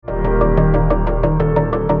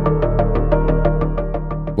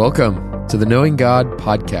Welcome to the Knowing God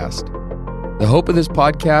podcast. The hope of this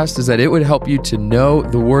podcast is that it would help you to know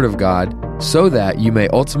the Word of God so that you may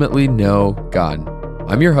ultimately know God.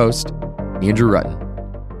 I'm your host, Andrew Rutten.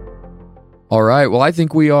 All right, well, I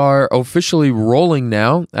think we are officially rolling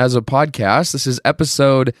now as a podcast. This is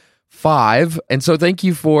episode 5, and so thank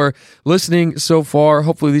you for listening so far.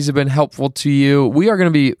 Hopefully these have been helpful to you. We are going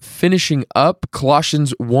to be finishing up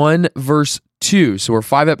Colossians 1, verse 2. So we're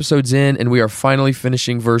 5 episodes in, and we are finally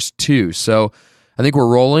finishing verse 2. So I think we're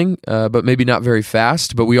rolling, but maybe not very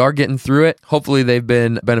fast, but we are getting through it. Hopefully they've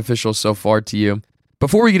been beneficial so far to you.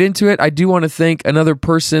 Before we get into it, I do want to thank another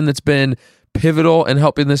person that's been pivotal in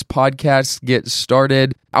helping this podcast get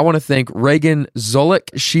started. I want to thank Reagan Zolik.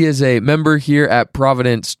 She is a member here at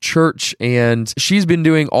Providence Church, and she's been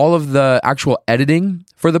doing all of the actual editing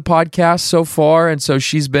for the podcast so far, and so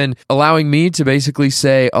she's been allowing me to basically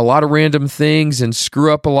say a lot of random things and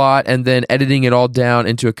screw up a lot, and then editing it all down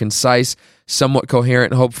into a concise, somewhat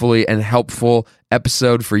coherent, hopefully, and helpful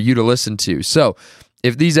episode for you to listen to. So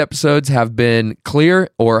if these episodes have been clear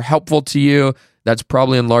or helpful to you, that's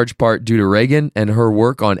probably in large part due to Reagan and her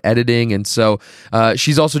work on editing. And so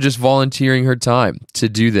she's also just volunteering her time to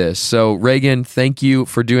do this. So Reagan, thank you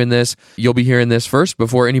for doing this. You'll be hearing this first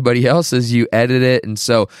before anybody else as you edit it. And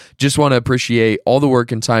so just want to appreciate all the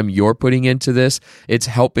work and time you're putting into this. It's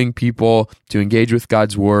helping people to engage with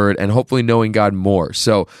God's word and hopefully knowing God more.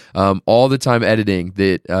 So all the time editing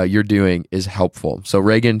that you're doing is helpful. So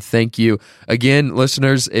Reagan, thank you. Again,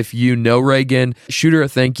 listeners, if you know Reagan, shoot her a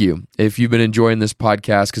thank you if you've been enjoying this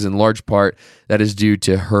podcast, because in large part that is due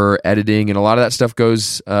to her editing, and a lot of that stuff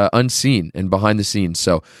goes unseen and behind the scenes.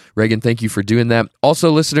 So Reagan, thank you for doing that.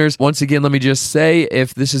 Also, listeners, once again, let me just say,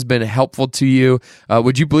 if this has been helpful to you,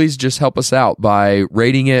 would you please just help us out by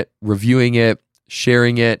rating it, reviewing it,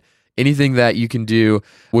 sharing it? Anything that you can do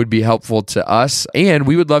would be helpful to us, and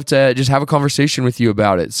we would love to just have a conversation with you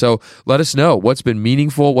about it. So let us know what's been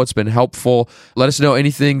meaningful, what's been helpful. Let us know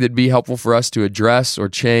anything that'd be helpful for us to address or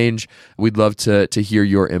change. We'd love to hear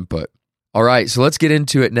your input. All right, so let's get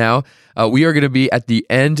into it now. We are going to be at the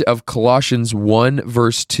end of Colossians 1,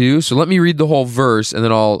 verse 2. So let me read the whole verse, and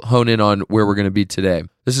then I'll hone in on where we're going to be today.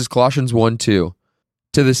 This is Colossians 1, 2.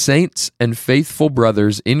 To the saints and faithful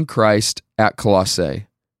brothers in Christ at Colossae,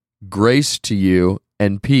 grace to you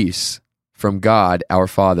and peace from God our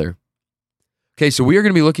Father. Okay, so we are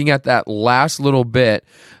going to be looking at that last little bit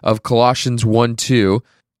of Colossians 1:2.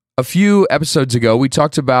 A few episodes ago, we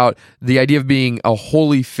talked about the idea of being a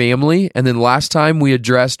holy family, and then last time we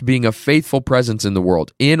addressed being a faithful presence in the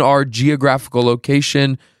world, in our geographical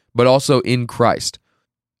location, but also in Christ.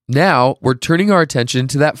 Now, we're turning our attention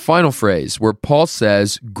to that final phrase where Paul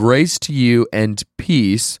says, grace to you and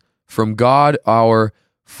peace from God our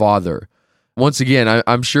Father. Once again,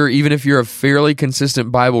 I'm sure even if you're a fairly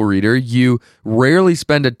consistent Bible reader, you rarely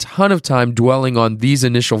spend a ton of time dwelling on these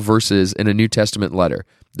initial verses in a New Testament letter.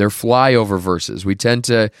 They're flyover verses. We tend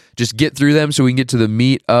to just get through them so we can get to the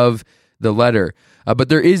meat of the letter. But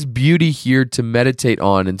there is beauty here to meditate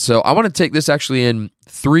on. And so I want to take this actually in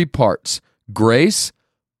 3 parts: grace,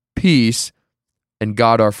 peace, and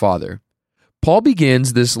God our Father. Paul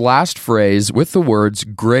begins this last phrase with the words,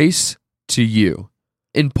 grace to you.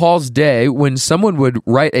 In Paul's day, when someone would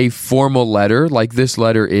write a formal letter, like this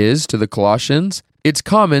letter is to the Colossians, it's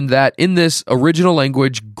common that in this original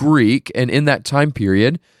language, Greek, and in that time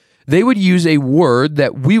period, they would use a word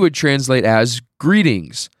that we would translate as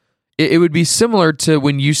greetings. It would be similar to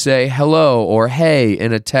when you say hello or hey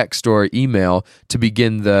in a text or email to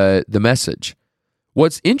begin the message.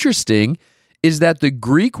 What's interesting is that the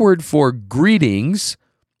Greek word for greetings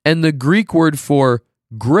and the Greek word for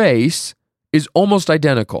grace is almost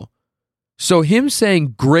identical. So him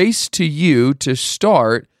saying grace to you to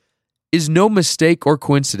start is no mistake or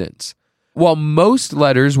coincidence. While most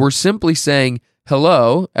letters were simply saying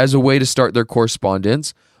hello as a way to start their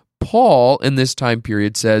correspondence, Paul in this time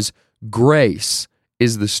period says grace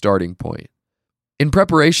is the starting point. In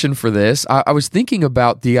preparation for this, I was thinking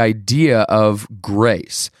about the idea of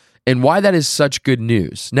grace and why that is such good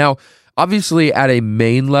news. Now, obviously at a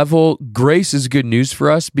main level, grace is good news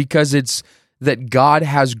for us because it's that God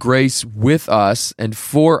has grace with us and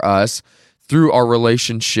for us through our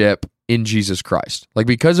relationship in Jesus Christ. Like,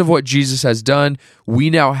 because of what Jesus has done,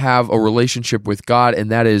 we now have a relationship with God,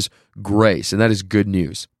 and that is grace, and that is good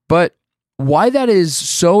news. But why that is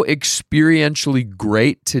so experientially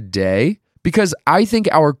great today, because I think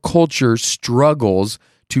our culture struggles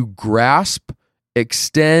to grasp,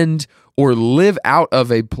 extend, or live out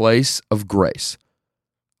of a place of grace.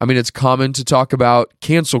 I mean, it's common to talk about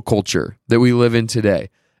cancel culture that we live in today.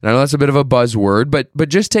 And I know that's a bit of a buzzword, but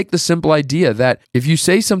just take the simple idea that if you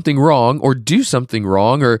say something wrong or do something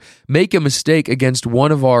wrong or make a mistake against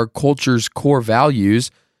one of our culture's core values,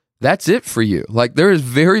 that's it for you. Like, there is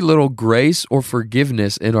very little grace or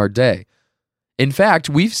forgiveness in our day. In fact,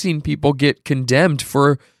 we've seen people get condemned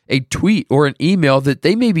for a tweet or an email that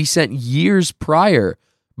they maybe sent years prior.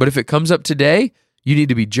 But if it comes up today, you need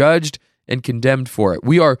to be judged and condemned for it.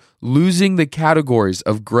 We are losing the categories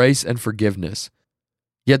of grace and forgiveness.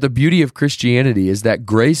 Yet the beauty of Christianity is that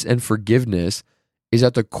grace and forgiveness is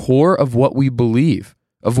at the core of what we believe,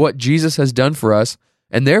 of what Jesus has done for us,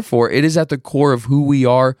 and therefore it is at the core of who we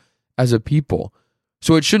are as a people.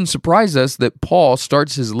 So it shouldn't surprise us that Paul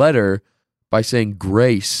starts his letter by saying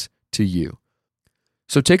grace to you.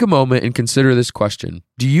 So take a moment and consider this question.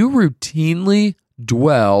 Do you routinely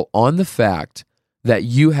dwell on the fact that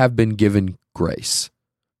you have been given grace?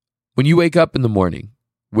 When you wake up in the morning,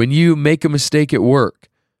 when you make a mistake at work,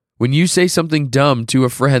 when you say something dumb to a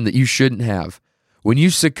friend that you shouldn't have, when you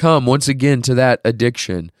succumb once again to that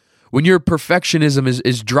addiction, when your perfectionism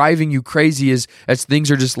is driving you crazy as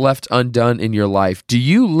things are just left undone in your life, do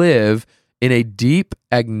you live in a deep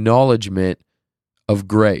acknowledgement of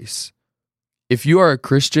grace? If you are a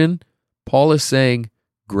Christian, Paul is saying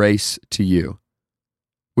grace to you.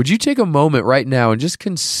 Would you take a moment right now and just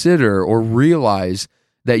consider or realize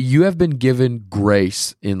that you have been given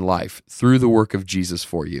grace in life through the work of Jesus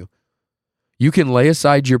for you? You can lay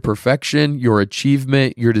aside your perfection, your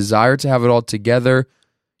achievement, your desire to have it all together.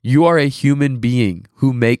 You are a human being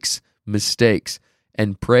who makes mistakes,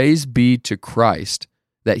 and praise be to Christ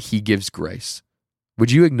that He gives grace.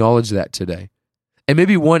 Would you acknowledge that today? And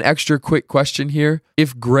maybe one extra quick question here.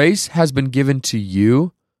 If grace has been given to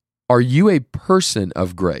you, are you a person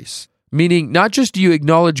of grace? Meaning, not just do you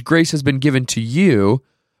acknowledge grace has been given to you,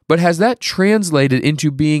 but has that translated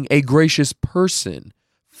into being a gracious person,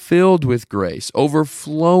 filled with grace,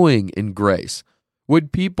 overflowing in grace?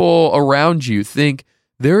 Would people around you think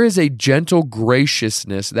there is a gentle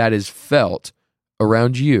graciousness that is felt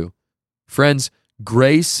around you? Friends,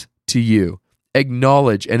 grace to you.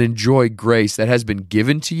 Acknowledge and enjoy grace that has been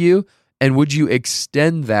given to you, and would you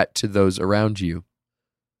extend that to those around you?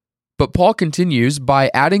 But Paul continues by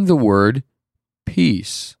adding the word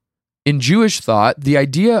peace. In Jewish thought, the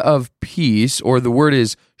idea of peace, or the word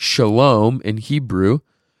is shalom in Hebrew,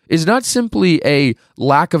 is not simply a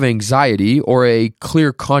lack of anxiety or a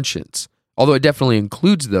clear conscience, although it definitely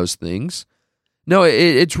includes those things. No,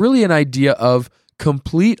 it's really an idea of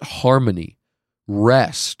complete harmony,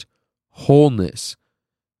 rest, wholeness.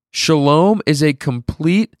 Shalom is a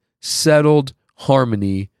complete, settled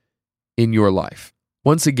harmony in your life.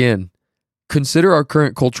 Once again, consider our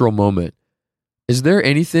current cultural moment. Is there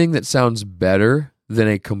anything that sounds better than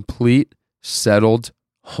a complete, settled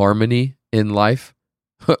harmony in life?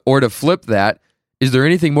 Or to flip that, is there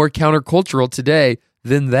anything more countercultural today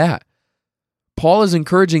than that? Paul is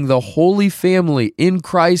encouraging the holy family in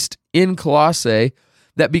Christ in Colossae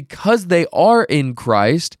that because they are in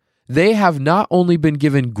Christ, they have not only been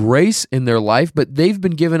given grace in their life, but they've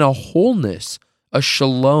been given a wholeness, a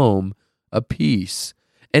shalom, a peace.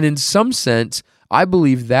 And in some sense, I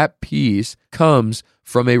believe that peace comes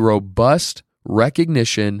from a robust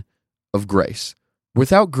recognition of grace.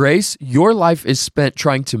 Without grace, your life is spent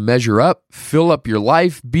trying to measure up, fill up your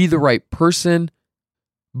life, be the right person.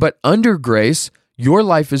 But under grace, your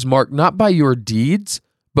life is marked not by your deeds,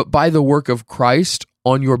 but by the work of Christ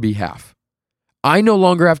on your behalf. I no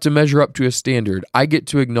longer have to measure up to a standard. I get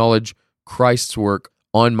to acknowledge Christ's work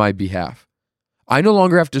on my behalf. I no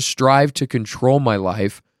longer have to strive to control my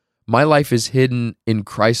life. My life is hidden in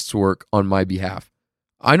Christ's work on my behalf.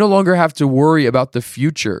 I no longer have to worry about the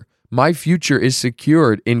future. My future is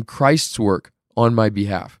secured in Christ's work on my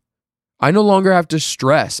behalf. I no longer have to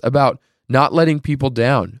stress about not letting people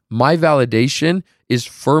down. My validation is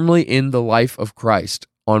firmly in the life of Christ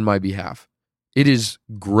on my behalf. It is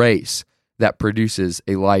grace that produces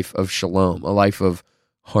a life of shalom, a life of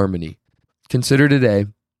harmony. Consider today,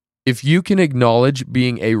 if you can acknowledge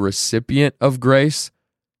being a recipient of grace,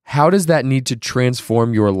 how does that need to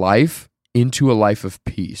transform your life into a life of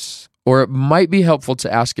peace? Or it might be helpful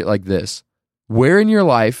to ask it like this: where in your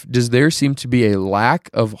life does there seem to be a lack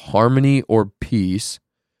of harmony or peace?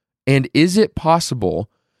 And is it possible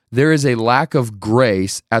there is a lack of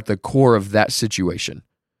grace at the core of that situation?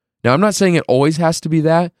 Now, I'm not saying it always has to be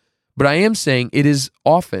that, but I am saying it is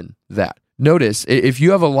often that. Notice, if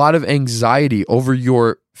you have a lot of anxiety over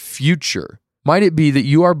your future, might it be that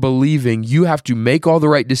you are believing you have to make all the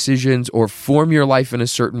right decisions or form your life in a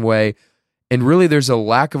certain way, and really there's a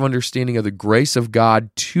lack of understanding of the grace of God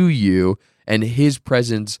to you and His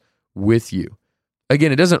presence with you?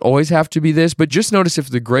 Again, it doesn't always have to be this, but just notice if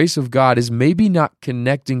the grace of God is maybe not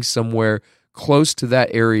connecting somewhere close to that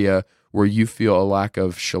area where you feel a lack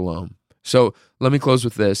of shalom. So let me close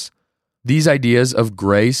with this. These ideas of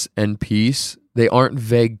grace and peace, they aren't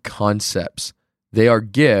vague concepts. They are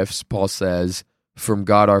gifts, Paul says, from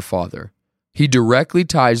God our Father. He directly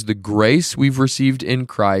ties the grace we've received in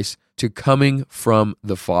Christ to coming from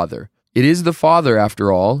the Father. It is the Father,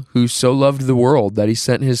 after all, who so loved the world that he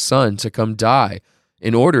sent his Son to come die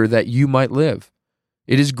in order that you might live.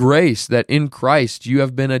 It is grace that in Christ you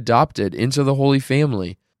have been adopted into the Holy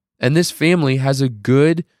Family, and this family has a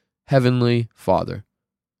good heavenly Father.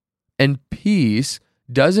 And peace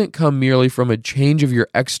doesn't come merely from a change of your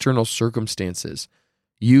external circumstances,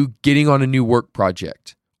 you getting on a new work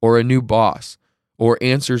project, or a new boss, or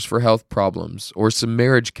answers for health problems, or some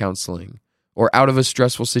marriage counseling, or out of a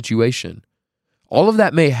stressful situation. All of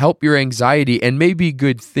that may help your anxiety and may be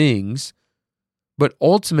good things, but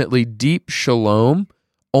ultimately deep shalom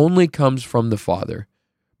only comes from the Father,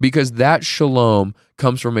 because that shalom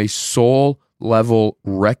comes from a soul-level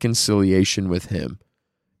reconciliation with Him.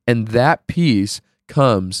 And that peace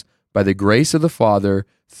comes by the grace of the Father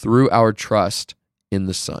through our trust in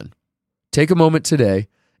the Son. Take a moment today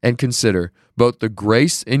and consider both the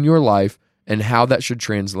grace in your life and how that should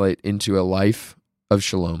translate into a life of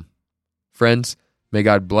shalom. Friends, may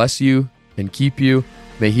God bless you and keep you.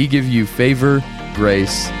 May He give you favor,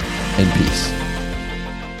 grace, and peace.